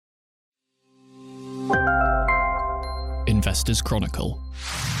Investors Chronicle.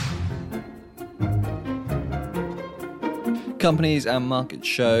 Companies and Markets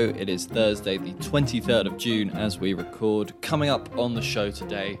Show. It is Thursday, the 23rd of June as we record. Coming up on the show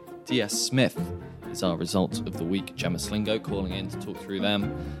today, DS Smith is our result of the week. Gemma Slingo calling in to talk through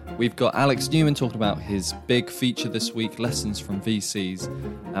them. We've got Alex Newman talking about his big feature this week, lessons from VCs.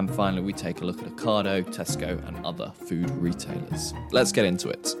 And finally, we take a look at Ocado, Tesco and other food retailers. Let's get into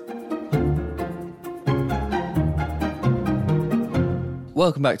it.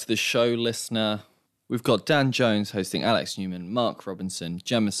 Welcome back to the show, listener. We've got Dan Jones hosting Alex Newman, Mark Robinson,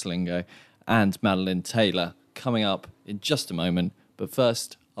 Gemma Slingo and Madeline Taylor coming up in just a moment. But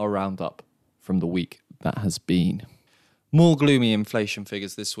first, our roundup from the week that has been. More gloomy inflation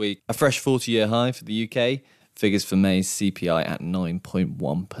figures this week. A fresh 40-year high for the UK. Figures for May's CPI at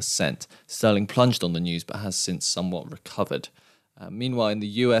 9.1%. Sterling plunged on the news but has since somewhat recovered. Meanwhile, in the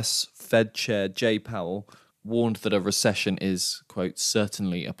US, Fed Chair Jay Powell warned that a recession is, quote,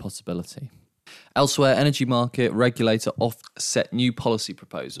 certainly a possibility. Elsewhere, energy market regulator offset new policy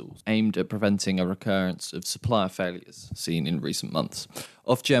proposals aimed at preventing a recurrence of supplier failures seen in recent months.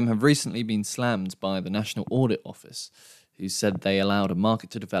 Ofgem have recently been slammed by the National Audit Office, who said they allowed a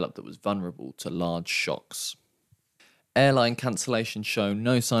market to develop that was vulnerable to large shocks. Airline cancellations show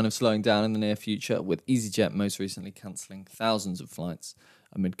no sign of slowing down in the near future, with EasyJet most recently cancelling thousands of flights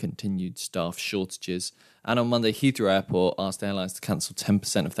amid continued staff shortages. And on Monday, Heathrow Airport asked airlines to cancel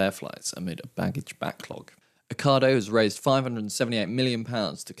 10% of their flights amid a baggage backlog. Ocado has raised £578 million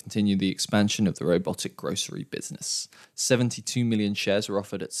to continue the expansion of the robotic grocery business. 72 million shares were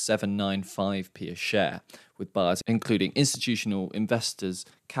offered at 7.95p a share, with buyers including institutional investors,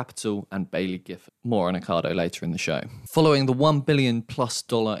 Capital and Bailey Gifford. More on Ocado later in the show. Following the $1 billion plus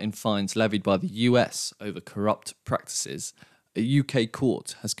in fines levied by the US over corrupt practices, a UK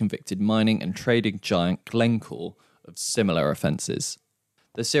court has convicted mining and trading giant Glencore of similar offences.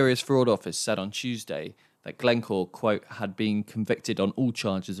 The Serious Fraud Office said on Tuesday that Glencore, quote, had been convicted on all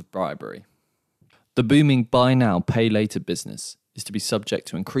charges of bribery. The booming buy now, pay later business is to be subject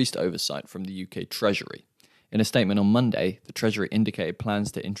to increased oversight from the UK Treasury. In a statement on Monday, the Treasury indicated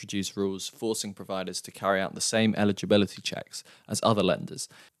plans to introduce rules forcing providers to carry out the same eligibility checks as other lenders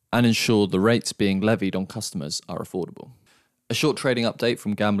and ensure the rates being levied on customers are affordable. A short trading update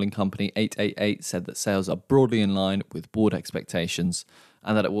from gambling company 888 said that sales are broadly in line with board expectations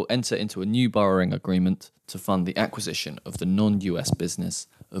and that it will enter into a new borrowing agreement to fund the acquisition of the non-US business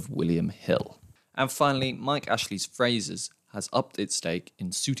of William Hill. And finally, Mike Ashley's Frasers has upped its stake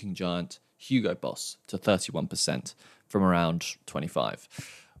in suiting giant Hugo Boss to 31% from around 25%,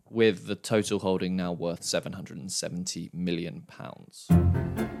 with the total holding now worth £770 million.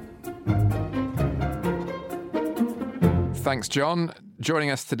 Thanks, John. Joining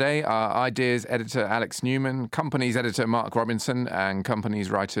us today are Ideas editor Alex Newman, Companies editor Mark Robinson, and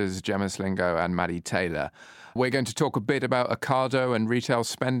Companies writers Gemma Slingo and Maddie Taylor. We're going to talk a bit about Ocado and retail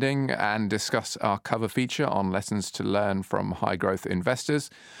spending and discuss our cover feature on lessons to learn from high-growth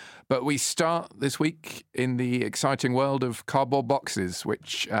investors. But we start this week in the exciting world of cardboard boxes,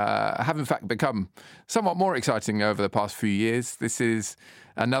 which have in fact become somewhat more exciting over the past few years. This is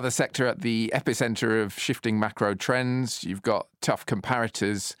another sector at the epicenter of shifting macro trends. You've got tough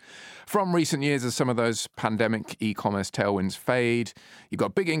comparators from recent years as some of those pandemic e-commerce tailwinds fade. You've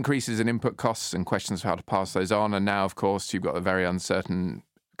got big increases in input costs and questions of how to pass those on. And now, of course, you've got a very uncertain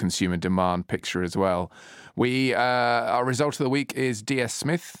consumer demand picture as well. Our result of the week is DS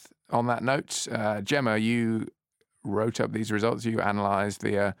Smith. On that note, Gemma, you wrote up these results. You analysed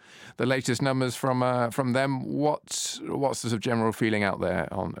the latest numbers from them. What's the sort of general feeling out there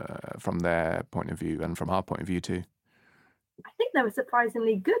on from their point of view and from our point of view too? I think they were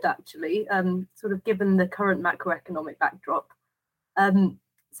surprisingly good, actually, sort of given the current macroeconomic backdrop.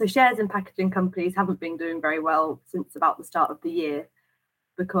 So shares in packaging companies haven't been doing very well since about the start of the year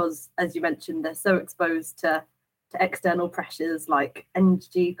because, as you mentioned, they're so exposed to external pressures like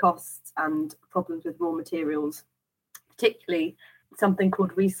energy costs and problems with raw materials, particularly something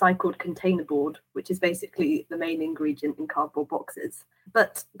called recycled containerboard, which is basically the main ingredient in cardboard boxes.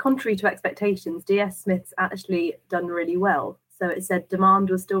 But contrary to expectations, DS Smith's actually done really well. So it said demand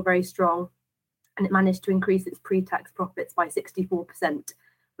was still very strong and it managed to increase its pre-tax profits by 64%,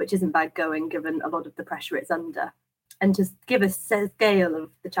 which isn't bad going given a lot of the pressure it's under. And to give a scale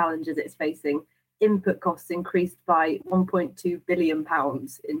of the challenges it's facing, input costs increased by £1.2 billion in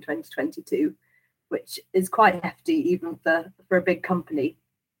 2022, which is quite hefty even for a big company.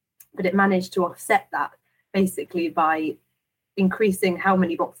 But it managed to offset that basically by increasing how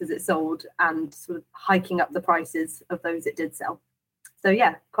many boxes it sold and sort of hiking up the prices of those it did sell. So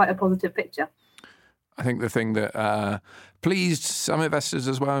yeah, quite a positive picture. I think the thing that pleased some investors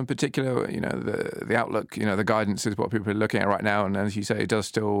as well, in particular, the outlook, the guidance is what people are looking at right now, and as you say, it is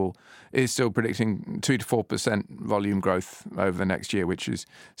still predicting 2 to 4% volume growth over the next year, which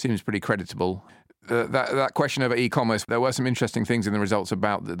seems pretty creditable. That question over e-commerce, there were some interesting things in the results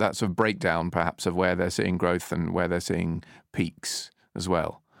about that sort of breakdown, perhaps, of where they're seeing growth and where they're seeing peaks as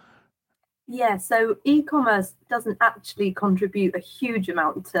well. Yeah, so e-commerce doesn't actually contribute a huge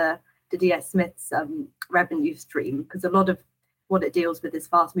amount to DS Smith's revenue stream, because a lot of what it deals with is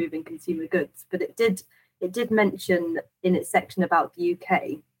fast-moving consumer goods. But it did mention in its section about the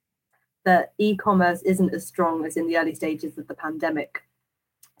UK that e-commerce isn't as strong as in the early stages of the pandemic.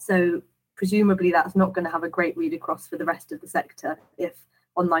 So presumably that's not going to have a great read across for the rest of the sector if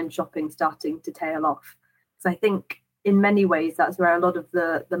online shopping's starting to tail off. So I think in many ways that's where a lot of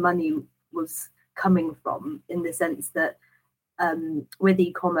the money was coming from, in the sense that with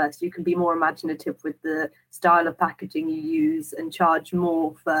e-commerce, you can be more imaginative with the style of packaging you use and charge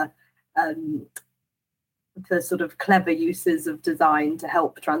more for sort of clever uses of design to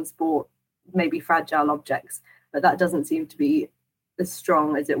help transport maybe fragile objects. But that doesn't seem to be as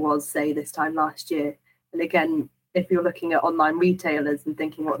strong as it was, say, this time last year. And again, if you're looking at online retailers and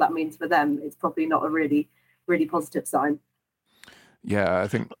thinking what that means for them, it's probably not a really, really positive sign. Yeah, I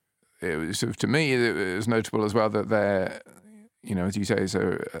think it was, to me, it was notable as well that they're, as you say, is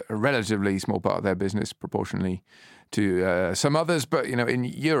a relatively small part of their business proportionally to some others. But, in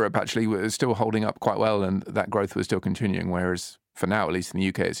Europe, actually, was still holding up quite well, and that growth was still continuing. Whereas for now, at least in the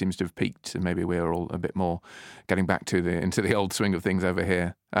UK, it seems to have peaked. And maybe we're all a bit more getting back into the old swing of things over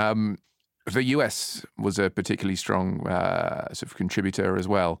here. The US was a particularly strong sort of contributor as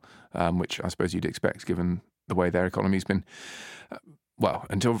well, which I suppose you'd expect given the way their economy's been. Well,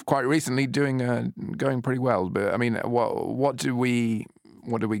 until quite recently, going pretty well. But I mean, what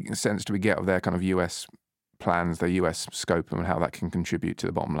sense do we get of their kind of US plans, their US scope, and how that can contribute to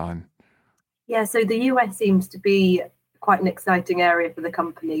the bottom line? Yeah, so the US seems to be quite an exciting area for the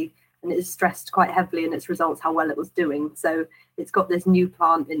company, and it is stressed quite heavily in its results how well it was doing. So it's got this new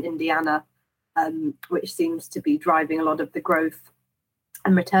plant in Indiana, which seems to be driving a lot of the growth,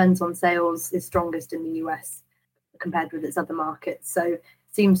 and returns on sales is strongest in the US compared with its other markets. So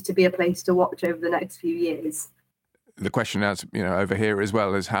seems to be a place to watch over the next few years. The question is, over here as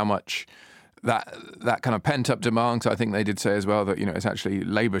well, is how much that kind of pent-up demand. So I think they did say as well that, it's actually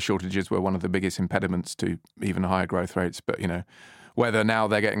labour shortages were one of the biggest impediments to even higher growth rates. But, whether now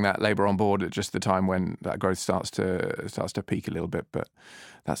they're getting that labour on board at just the time when that growth starts to peak a little bit. But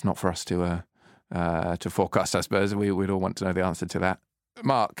that's not for us to forecast, I suppose. We'd all want to know the answer to that.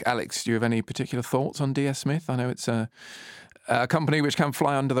 Mark, Alex, do you have any particular thoughts on DS Smith? I know it's a company which can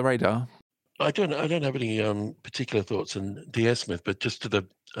fly under the radar. I don't have any particular thoughts on DS Smith, but just to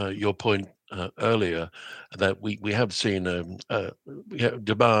your point earlier, that we have seen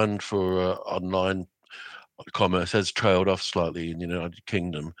demand for online commerce has trailed off slightly in the United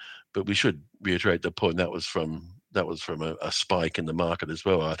Kingdom, but we should reiterate the point that was from a spike in the market as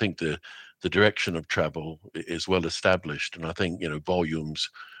well. I think the direction of travel is well established, and I think volumes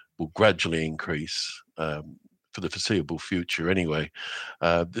will gradually increase for the foreseeable future. Anyway,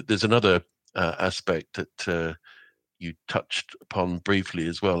 there's another aspect that you touched upon briefly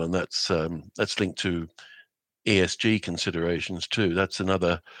as well, and that's linked to ESG considerations too. That's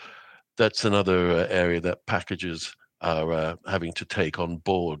another area that packages are having to take on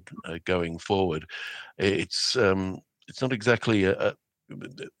board going forward. It's not exactly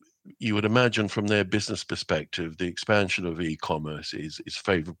you would imagine from their business perspective, the expansion of e-commerce is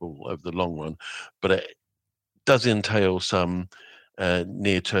favourable over the long run, but it does entail some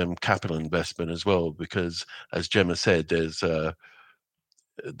near-term capital investment as well, because as Gemma said, there's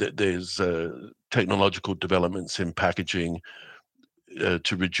technological developments in packaging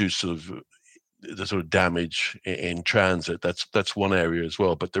to reduce the sort of damage in transit. That's one area as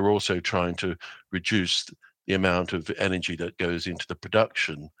well, but they're also trying to reduce the amount of energy that goes into the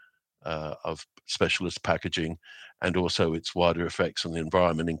production of specialist packaging, and also its wider effects on the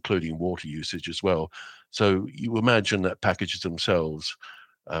environment, including water usage as well. So you imagine that packages themselves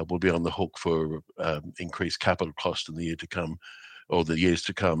will be on the hook for increased capital cost in the year to come, or the years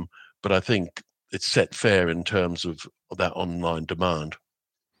to come. But I think it's set fair in terms of that online demand.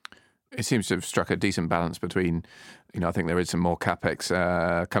 It seems to have struck a decent balance between, I think there is some more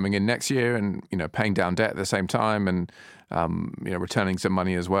capex coming in next year, and paying down debt at the same time, and returning some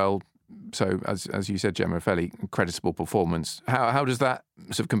money as well. So as you said, Gemma, a fairly creditable performance. How does that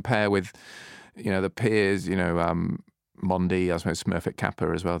sort of compare with the peers? Mondi, I suppose Smurfit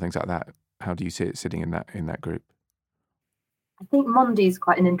Kappa as well, things like that. How do you see it sitting in that group? I think Mondi is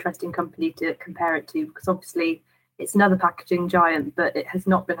quite an interesting company to compare it to, because obviously it's another packaging giant, but it has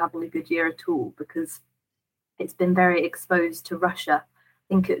not been having a good year at all because it's been very exposed to Russia. I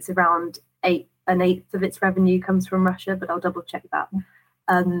think it's around an eighth of its revenue comes from Russia, but I'll double check that.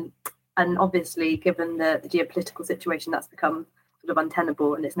 And obviously, given the geopolitical situation, that's become sort of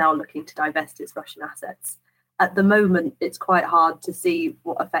untenable, and it's now looking to divest its Russian assets. At the moment, it's quite hard to see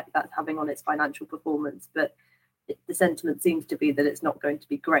what effect that's having on its financial performance, but the sentiment seems to be that it's not going to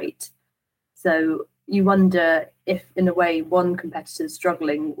be great. So you wonder if, in a way, one competitor is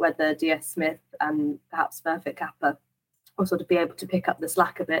struggling, whether DS Smith and perhaps Smurfit Kappa will sort of be able to pick up the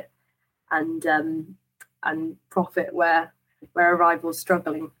slack a bit and profit where a rival's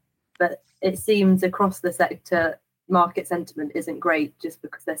struggling. But it seems across the sector, market sentiment isn't great, just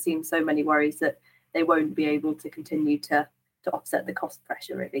because there seems so many worries that they won't be able to continue to offset the cost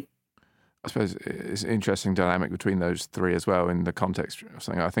pressure, really. I suppose it's an interesting dynamic between those three as well in the context of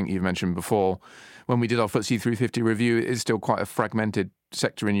something I think you've mentioned before. When we did our FTSE 350 review, it is still quite a fragmented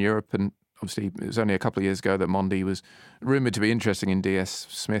sector in Europe, and obviously it was only a couple of years ago that Mondi was rumoured to be interesting in DS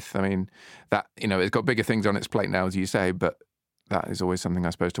Smith. I mean, that, it's got bigger things on its plate now, as you say, but that is always something I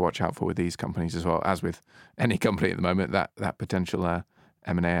suppose to watch out for with these companies as well, as with any company at the moment, that potential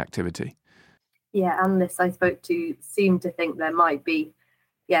M&A activity. Yeah, analysts I spoke to seem to think there might be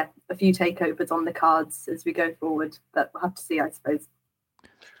a few takeovers on the cards as we go forward, but we'll have to see, I suppose.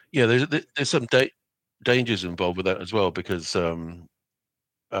 Yeah, there's some dangers involved with that as well, because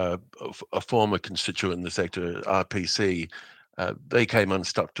a former constituent in the sector, RPC, they came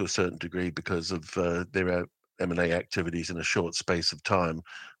unstuck to a certain degree because of their M&A activities in a short space of time.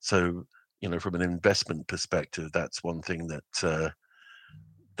 So, from an investment perspective, that's one thing that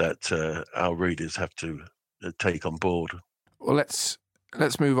our readers have to take on board. Well, let's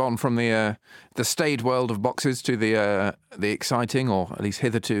move on from the staid world of boxes to the exciting, or at least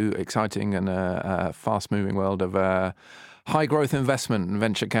hitherto exciting and fast-moving world of high-growth investment and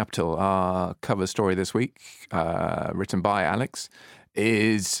venture capital. Our cover story this week, written by Alex,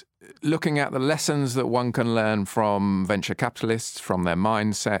 is looking at the lessons that one can learn from venture capitalists, from their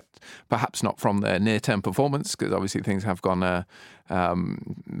mindset, perhaps not from their near-term performance, because obviously things have gone.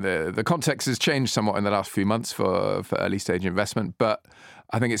 The context has changed somewhat in the last few months for early-stage investment, but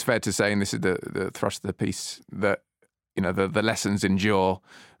I think it's fair to say, and this is the thrust of the piece, that the lessons endure,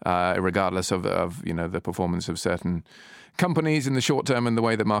 regardless of the performance of certain companies in the short term and the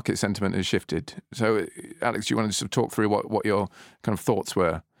way the market sentiment has shifted. So, Alex, do you want to sort of talk through what your kind of thoughts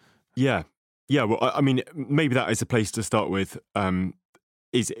were? Yeah. Well, I mean, maybe that is a place to start with.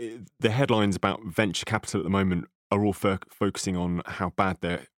 Is the headlines about venture capital at the moment are all focusing on how bad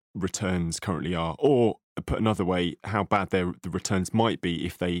their returns currently are, or put another way, how bad the returns might be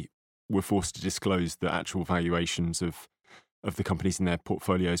if they were forced to disclose the actual valuations of the companies in their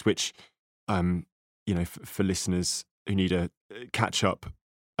portfolios, which, for listeners who need a catch up,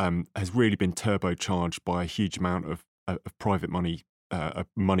 has really been turbocharged by a huge amount of private money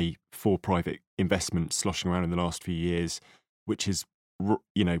for private investment sloshing around in the last few years, which has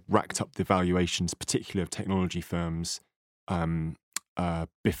racked up the valuations, particularly of technology firms,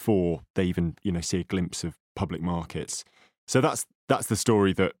 before they even see a glimpse of public markets. So that's the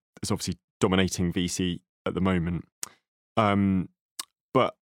story that is obviously dominating VC at the moment.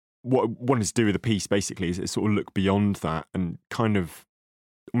 But what I wanted to do with the piece basically is sort of look beyond that and kind of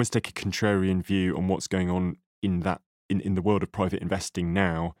almost take a contrarian view on what's going on in the world of private investing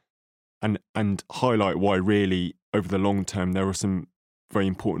now, and highlight why really over the long term there are some very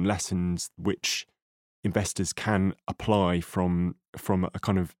important lessons which investors can apply from a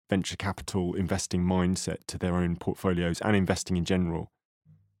kind of venture capital investing mindset to their own portfolios and investing in general.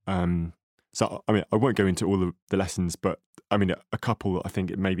 So, I mean, I won't go into all the lessons, but I mean, a couple I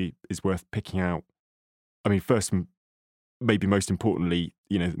think it maybe is worth picking out. I mean, first, maybe most importantly,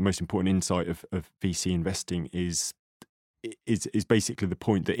 the most important insight of VC investing is basically the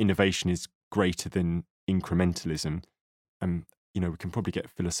point that innovation is greater than incrementalism. We can probably get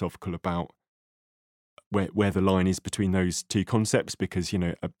philosophical about where the line is between those two concepts, because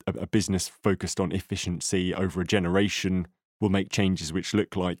a business focused on efficiency over a generation will make changes which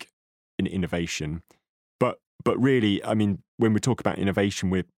look like an innovation, but really, I mean, when we talk about innovation,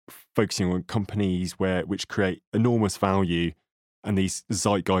 we're focusing on companies which create enormous value and these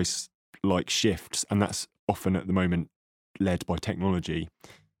zeitgeist-like shifts, and that's often at the moment led by technology.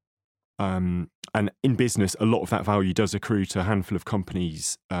 And in business, a lot of that value does accrue to a handful of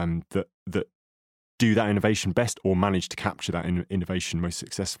companies that do that innovation best, or manage to capture that innovation most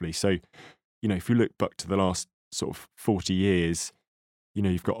successfully. So, if you look back to the last sort of 40 years,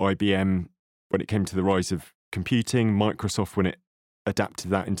 you've got IBM when it came to the rise of computing, Microsoft when it adapted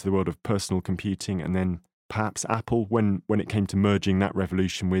that into the world of personal computing, and then perhaps Apple when it came to merging that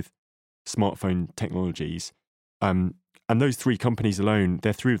revolution with smartphone technologies. And those three companies alone,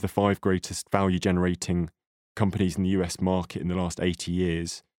 they're three of the five greatest value generating companies in the US market in the last 80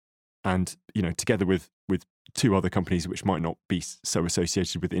 years. And, together with two other companies which might not be so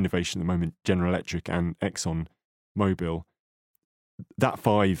associated with innovation at the moment, General Electric and Exxon Mobil,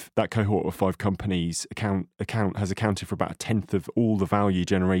 that cohort of five companies has accounted for about a tenth of all the value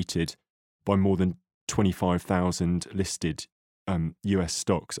generated by more than 25,000 listed US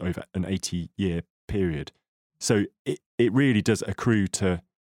stocks over an 80-year period. So it really does accrue to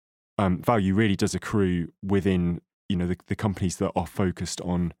value. Really does accrue within the companies that are focused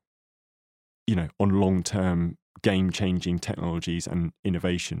on on long-term game-changing technologies and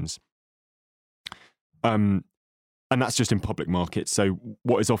innovations. And that's just in public markets. So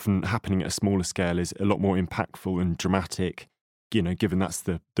what is often happening at a smaller scale is a lot more impactful and dramatic, given that's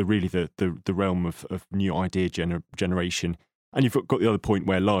the realm of new idea generation. And you've got the other point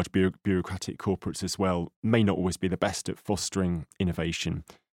where large bureaucratic corporates as well may not always be the best at fostering innovation,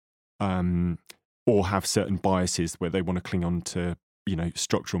 or have certain biases where they want to cling on to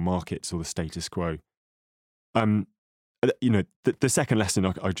structural markets or the status quo. The second lesson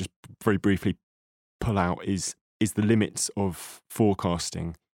I just very briefly pull out is the limits of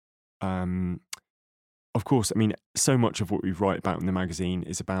forecasting. Of course, so much of what we write about in the magazine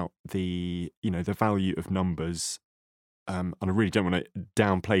is about the value of numbers. And I really don't want to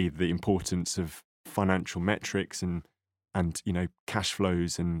downplay the importance of financial metrics and cash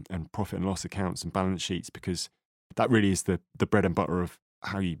flows and profit and loss accounts and balance sheets, because that really is the bread and butter of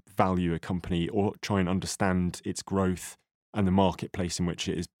how you value a company or try and understand its growth and the marketplace in which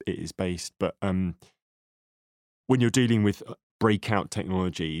it is based. But when you're dealing with breakout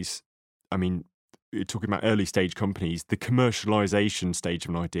technologies, you're talking about early stage companies, the commercialization stage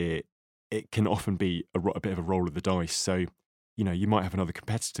of an idea, it can often be a bit of a roll of the dice. So, you might have another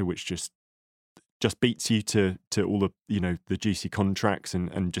competitor which just beats you to all the the juicy contracts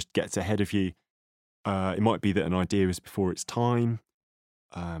and just gets ahead of you. It might be that an idea is before its time.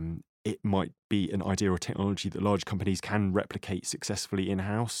 It might be an idea or technology that large companies can replicate successfully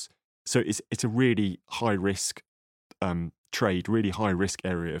in-house. So it's a really high risk trade, really high risk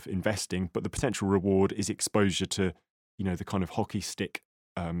area of investing. But the potential reward is exposure to the kind of hockey stick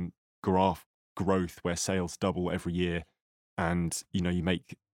graph growth where sales double every year, and you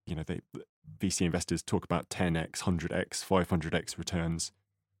make the VC investors talk about 10x, 100x, 500x returns,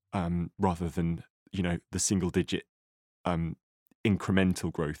 rather than the single digit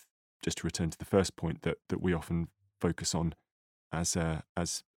incremental growth. Just to return to the first point that we often focus on as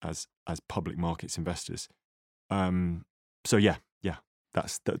public markets investors. So yeah,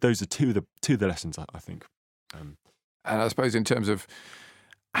 those are two of the lessons I think. And I suppose in terms of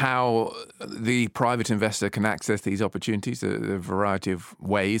how the private investor can access these opportunities, a variety of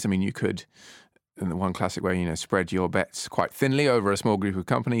ways. You could, in the one classic way, spread your bets quite thinly over a small group of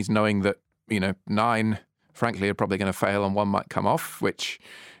companies, knowing that 9, frankly, are probably going to fail and one might come off, which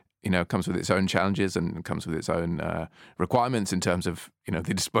comes with its own challenges and comes with its own requirements in terms of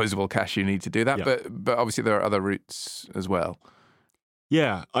the disposable cash you need to do that. Yeah. But obviously there are other routes as well.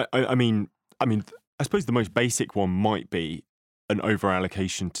 Yeah, I suppose the most basic one might be an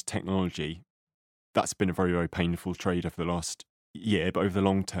over-allocation to technology. That's been a very, very painful trade over the last year, but over the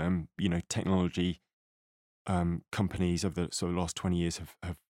long term, technology companies over the sort of last 20 years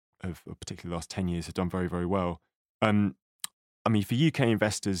have particularly the last 10 years have done very, very well. For UK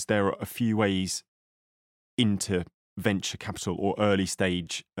investors, there are a few ways into venture capital or early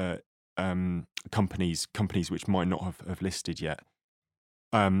stage companies which might not have listed yet.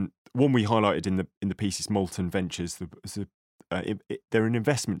 One we highlighted in the piece is Molten Ventures. They're an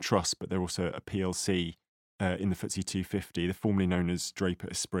investment trust, but they're also a PLC in the FTSE 250. They're formerly known as Draper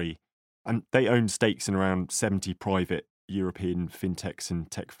Esprit, and they own stakes in around 70 private European fintechs and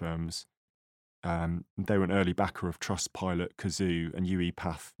tech firms. They were an early backer of Trustpilot, Kazoo, and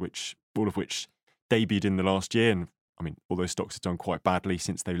UiPath, all of which debuted in the last year. And all those stocks have done quite badly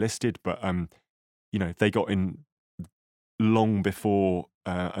since they listed, but they got in long before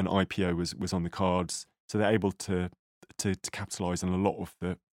an IPO was on the cards, so they're able to capitalize on a lot of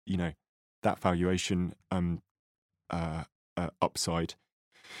the that valuation upside.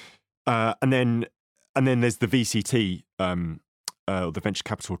 And then there's the VCT, the venture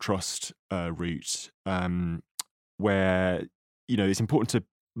capital trust route, where it's important to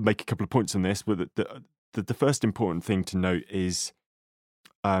make a couple of points on this. But the first important thing to note is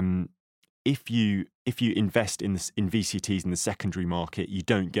if you invest in VCTs in the secondary market, you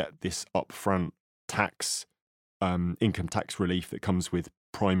don't get this upfront tax income tax relief that comes with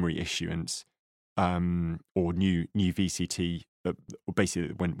primary issuance or new VCT, or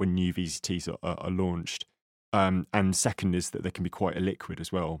basically when new VCTs are launched. And second is that they can be quite illiquid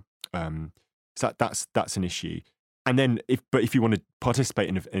as well. So that's an issue. And then if you want to participate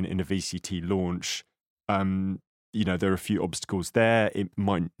in a VCT launch, there are a few obstacles there. It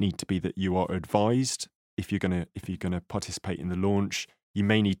might need to be that you are advised if you're gonna participate in the launch. You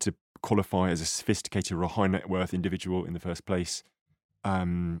may need to qualify as a sophisticated or a high net worth individual in the first place,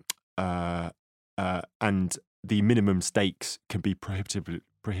 and the minimum stakes can be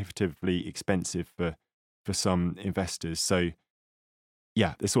prohibitively expensive for some investors. So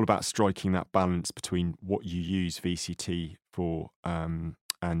yeah, it's all about striking that balance between what you use VCT for, and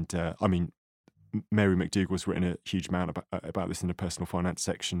I mean, Mary McDougall's written a huge amount about this in the personal finance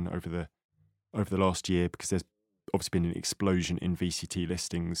section over the last year, because there's obviously been an explosion in VCT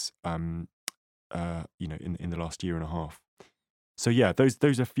listings, in the last year and a half. So yeah, those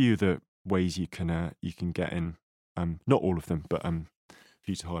are a few of the ways you can get in. Not all of them, but a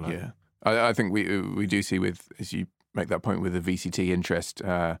few to highlight. Yeah, I think we do see, with, as you make that point, with the VCT interest.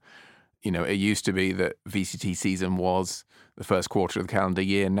 It used to be that VCT season was the first quarter of the calendar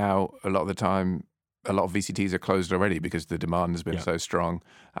year. Now, a lot of the time, a lot of VCTs are closed already because the demand has been so strong.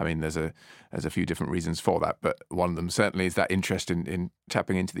 I mean, there's a few different reasons for that, but one of them certainly is that interest in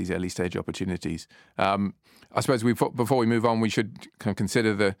tapping into these early stage opportunities. I suppose before we move on, we should kind of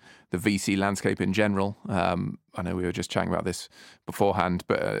consider the VC landscape in general. I know we were just chatting about this beforehand,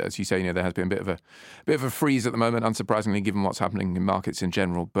 but as you say, there has been a bit of a freeze at the moment, unsurprisingly, given what's happening in markets in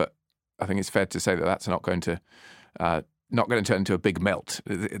general. But I think it's fair to say that that's not going to turn into a big melt.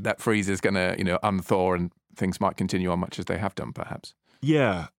 That freeze is going to, unthaw, and things might continue on much as they have done, perhaps.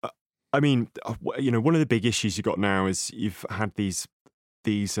 Yeah, I mean, one of the big issues you've got now is you've had these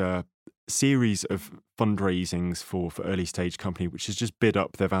series of fundraisings for early stage company, which has just bid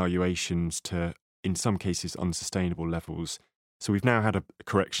up their valuations to, in some cases, unsustainable levels. So we've now had a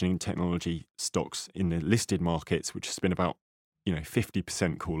correction in technology stocks in the listed markets, which has been about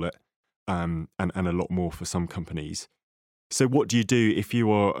 50%, call it, and a lot more for some companies. So what do you do if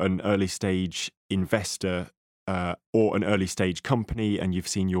you are an early stage investor or an early stage company and you've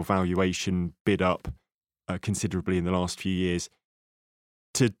seen your valuation bid up considerably in the last few years?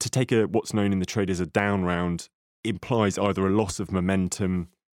 To take what's known in the trade as a down round implies either a loss of momentum.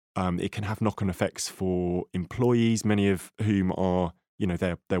 It can have knock-on effects for employees, many of whom are,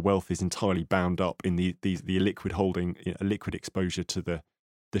 their wealth is entirely bound up in the illiquid holding, a liquid exposure to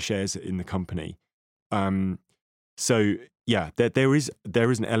the shares in the company. So yeah, there is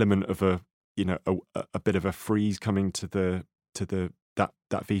an element of a bit of a freeze coming to that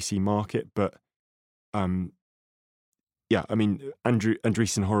VC market, but yeah, I mean,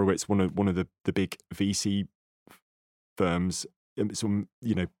 Andreessen Horowitz, one of the big VC firms, one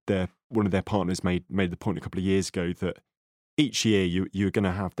of their partners made the point a couple of years ago that each year there's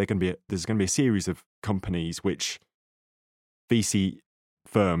going to be a series of companies which VC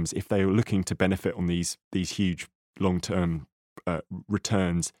firms, if they are looking to benefit on these huge long-term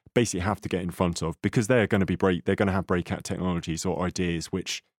returns, basically have to get in front of, because they're going to have breakout technologies or ideas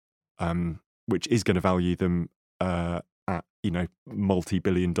which is going to value them at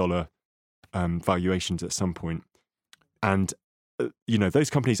multi-billion-dollar valuations at some point. And those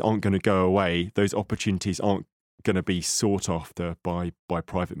companies aren't going to go away. Those opportunities aren't going to be sought after by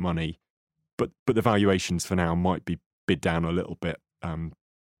private money, but the valuations for now might be bid down a little bit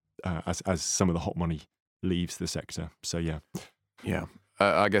as some of the hot money leaves the sector. So yeah.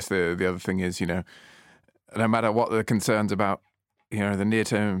 I guess the other thing is, no matter what the concerns about, the near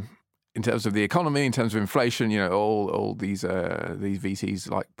term in terms of the economy, in terms of inflation, all these VCs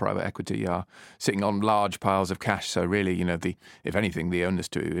like private equity are sitting on large piles of cash. So really, if anything, the onus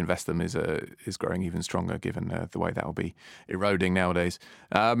to invest them is growing even stronger, given the way that will be eroding nowadays.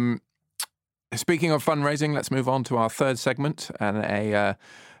 Speaking of fundraising, let's move on to our third segment, and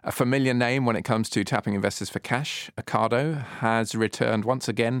a familiar name when it comes to tapping investors for cash. Ocado has returned once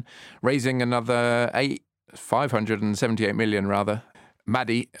again, raising another 578 million rather.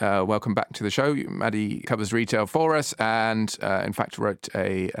 Maddie, welcome back to the show. Maddie covers retail for us and, in fact, wrote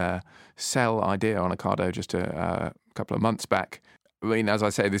a sell idea on Ocado just a couple of months back. I mean, as I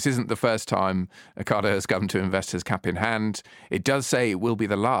say, this isn't the first time Ocado has come to investors cap in hand. It does say it will be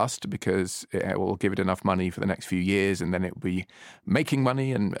the last, because it will give it enough money for the next few years, and then it will be making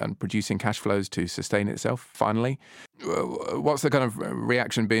money and producing cash flows to sustain itself finally. What's the kind of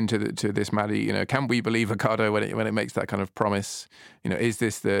reaction been to this, Maddie? Can we believe Ocado when it makes that kind of promise? Is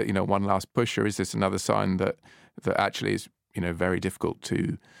this the one last push, or is this another sign that actually is very difficult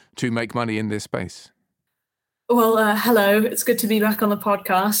to make money in this space? Hello. It's good to be back on the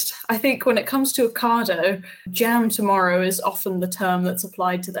podcast. I think when it comes to Ocado, jam tomorrow is often the term that's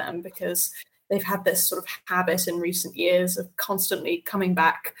applied to them because they've had this sort of habit in recent years of constantly coming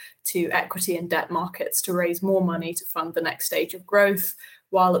back to equity and debt markets to raise more money to fund the next stage of growth,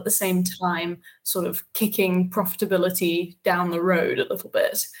 while at the same time sort of kicking profitability down the road a little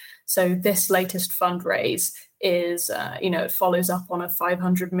bit. So this latest fundraise is, it follows up on a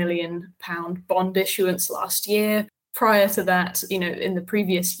 £500 million bond issuance last year. Prior to that, in the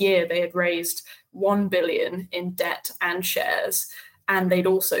previous year, they had raised 1 billion in debt and shares, and they'd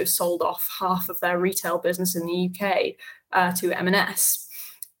also sold off half of their retail business in the UK to M&S.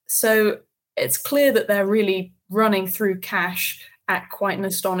 So it's clear that they're really running through cash at quite an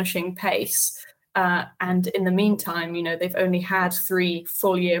astonishing pace. And in the meantime, they've only had 3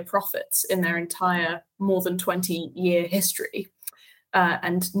 full-year profits in their entire more than 20-year history.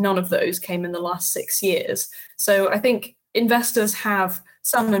 And none of those came in the last 6 years. So I think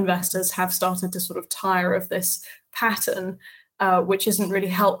some investors have started to sort of tire of this pattern, which isn't really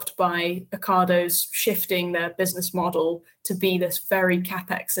helped by Ocado's shifting their business model to be this very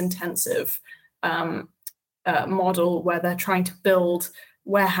CapEx intensive model where they're trying to build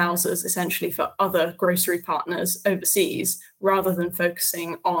warehouses essentially for other grocery partners overseas, rather than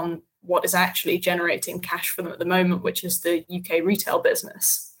focusing on what is actually generating cash for them at the moment, which is the UK retail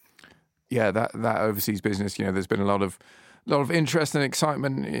business. Yeah, that overseas business, there's been a lot of interest and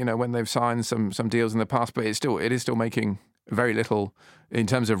excitement, when they've signed some deals in the past, but it is still making very little in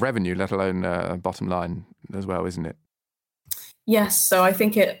terms of revenue, let alone bottom line as well, isn't it? Yes, so I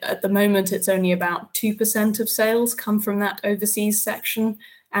think at the moment it's only about 2% of sales come from that overseas section,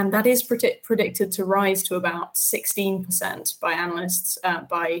 and that is predicted to rise to about 16% by analysts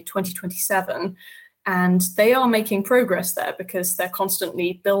by 2027. And they are making progress there because they're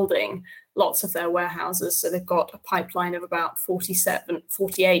constantly building lots of their warehouses. So they've got a pipeline of about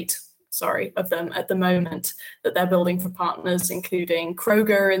 48 of them at the moment that they're building for partners, including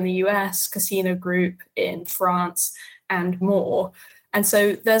Kroger in the US, Casino Group in France, and more. And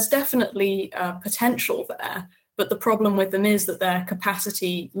so there's definitely potential there. But the problem with them is that they're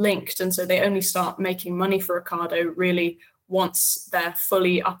capacity linked. And so they only start making money for Ocado really once they're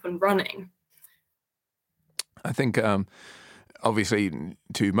fully up and running. I think, obviously,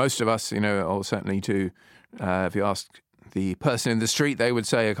 to most of us, or certainly to, if you ask the person in the street, they would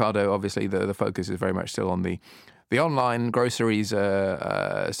say Ocado, obviously, the focus is very much still on the online groceries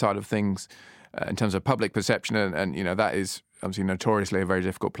side of things. In terms of public perception, and that is obviously notoriously a very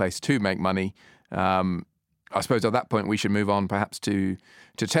difficult place to make money. I suppose at that point we should move on perhaps to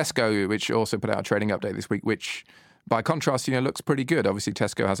Tesco, which also put out a trading update this week, which by contrast, looks pretty good. Obviously,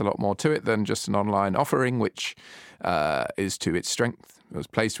 Tesco has a lot more to it than just an online offering, which is to its strength. It was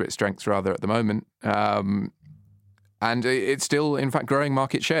placed to its strengths rather at the moment. And it's still, in fact, growing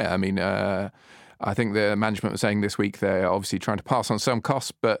market share. I mean, I think the management was saying this week they're obviously trying to pass on some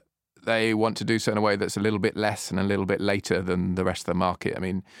costs, but they want to do so in a way that's a little bit less and a little bit later than the rest of the market. I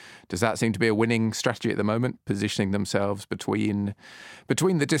mean, does that seem to be a winning strategy at the moment, positioning themselves between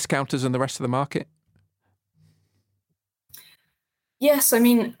the discounters and the rest of the market? Yes, I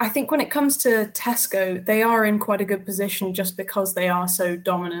mean, I think when it comes to Tesco, they are in quite a good position just because they are so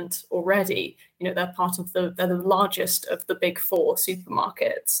dominant already. They're they're the largest of the big 4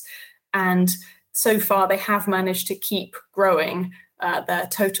 supermarkets. And so far they have managed to keep growing their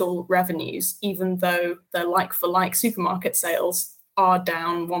total revenues, even though their like-for-like supermarket sales are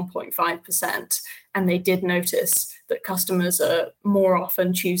down 1.5%. And they did notice that customers are more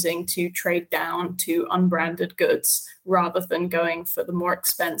often choosing to trade down to unbranded goods rather than going for the more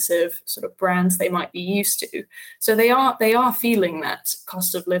expensive sort of brands they might be used to. So they are feeling that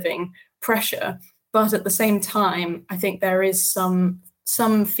cost of living pressure. But at the same time, I think there is some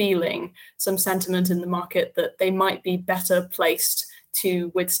feeling, some sentiment in the market that they might be better placed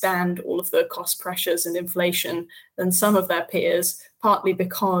to withstand all of the cost pressures and inflation than some of their peers, partly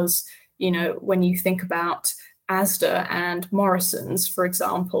because, when you think about Asda and Morrisons, for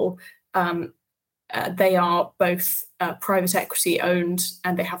example, they are both private equity owned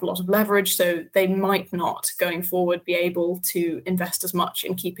and they have a lot of leverage. So they might not, going forward, be able to invest as much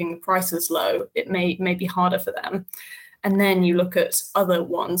in keeping the prices low. It may be harder for them. And then you look at other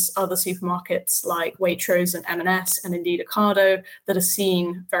supermarkets like Waitrose and M&S and indeed Ocado that are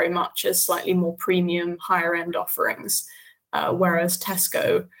seen very much as slightly more premium, higher end offerings. Whereas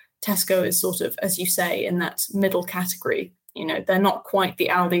Tesco is sort of, as you say, in that middle category. They're not quite the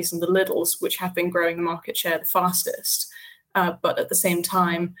Aldis and the Lidls, which have been growing the market share the fastest. But at the same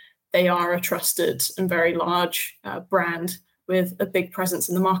time, they are a trusted and very large brand with a big presence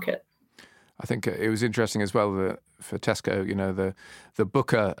in the market. I think it was interesting as well that for Tesco, the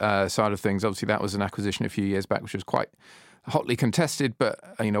Booker side of things, obviously that was an acquisition a few years back, which was quite hotly contested, but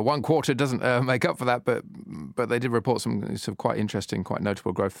 1 quarter doesn't make up for that. But they did report some sort of quite interesting, quite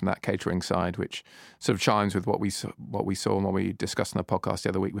notable growth from that catering side, which sort of chimes with what we saw and what we discussed in the podcast the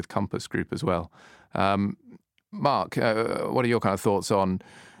other week with Compass Group as well. Mark, what are your kind of thoughts on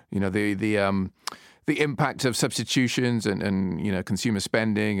the impact of substitutions and consumer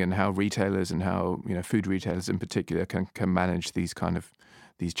spending, and how retailers and how food retailers in particular can manage these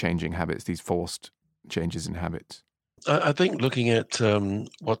changing habits, these forced changes in habits? I think looking at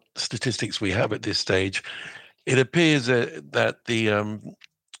what statistics we have at this stage, it appears that the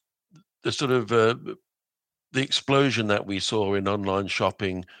sort of the explosion that we saw in online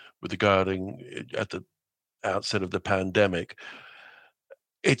shopping regarding at the outset of the pandemic,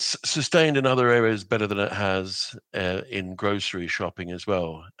 it's sustained in other areas better than it has in grocery shopping as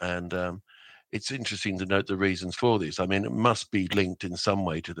well. And it's interesting to note the reasons for this. I mean, it must be linked in some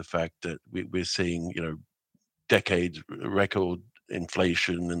way to the fact that we're seeing, decades record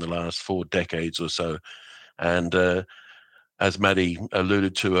inflation in the last 4 decades or so. And as Maddie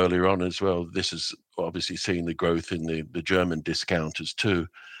alluded to earlier on as well, this is obviously seeing the growth in the German discounters too.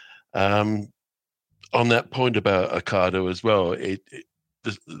 On that point about Ocado as well,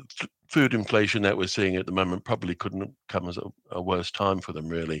 the food inflation that we're seeing at the moment probably couldn't come as a worse time for them,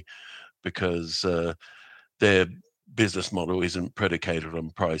 really, because their business model isn't predicated on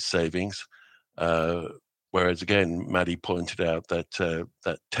price savings. Whereas, again, Maddie pointed out that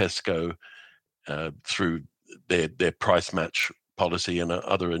that Tesco, through their price match policy and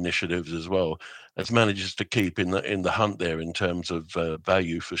other initiatives as well, has managed to keep in the hunt there in terms of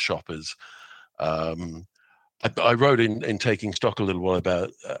value for shoppers. I wrote in Taking Stock a little while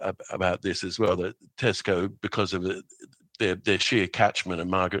about this as well, that Tesco, because of their sheer catchment and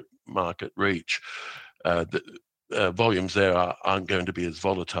market reach, volumes there aren't going to be as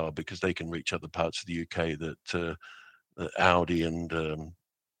volatile because they can reach other parts of the UK that Aldi and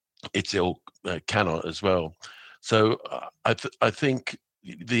its ilk cannot as well. So I think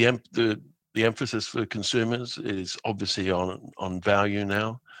the emphasis for consumers is obviously on value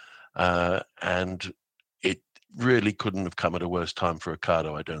now, and it really couldn't have come at a worse time for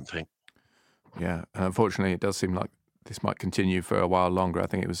Ocado, I don't think. Yeah, and unfortunately, it does seem like this might continue for a while longer. I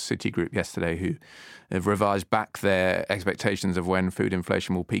think it was Citigroup yesterday who have revised back their expectations of when food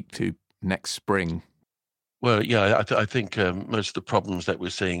inflation will peak to next spring. Well, yeah, I think most of the problems that we're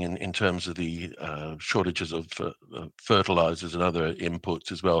seeing in terms of the shortages of fertilizers and other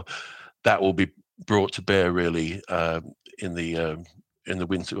inputs as well, that will be brought to bear really in the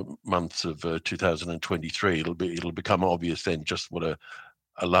winter months of 2023. It'll become obvious then just what a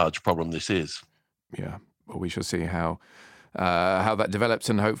large problem this is. Yeah. Well, we shall see how that develops,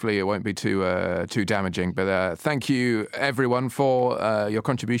 and hopefully it won't be too damaging. But thank you, everyone, for your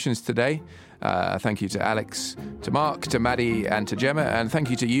contributions today. Thank you to Alex, to Mark, to Maddie, and to Gemma. And thank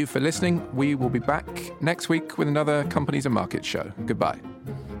you to you for listening. We will be back next week with another Companies and Markets show. Goodbye.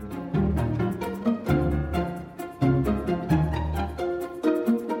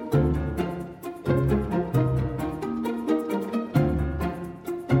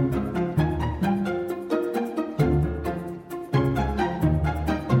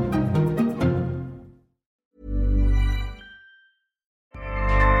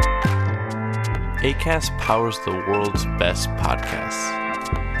 Acast powers the world's best podcasts.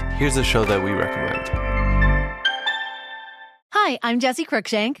 Here's a show that we recommend. Hi, I'm Jessie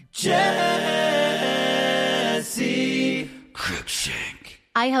Cruikshank. Jessie Cruikshank.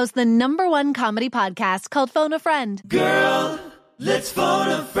 I host the #1 comedy podcast called Phone a Friend. Girl, let's phone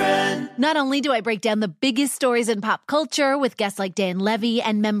a friend. Not only do I break down the biggest stories in pop culture with guests like Dan Levy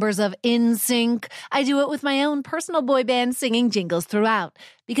and members of NSYNC, I do it with my own personal boy band singing jingles throughout.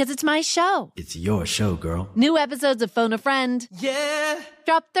 Because it's my show. It's your show, girl. New episodes of Phone a Friend. Yeah.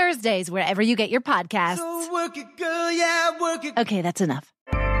 Drop Thursdays wherever you get your podcasts. So work it, girl, yeah, work it. Okay, that's enough.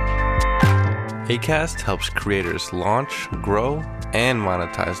 Acast helps creators launch, grow, and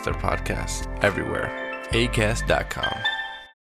monetize their podcasts everywhere. Acast.com.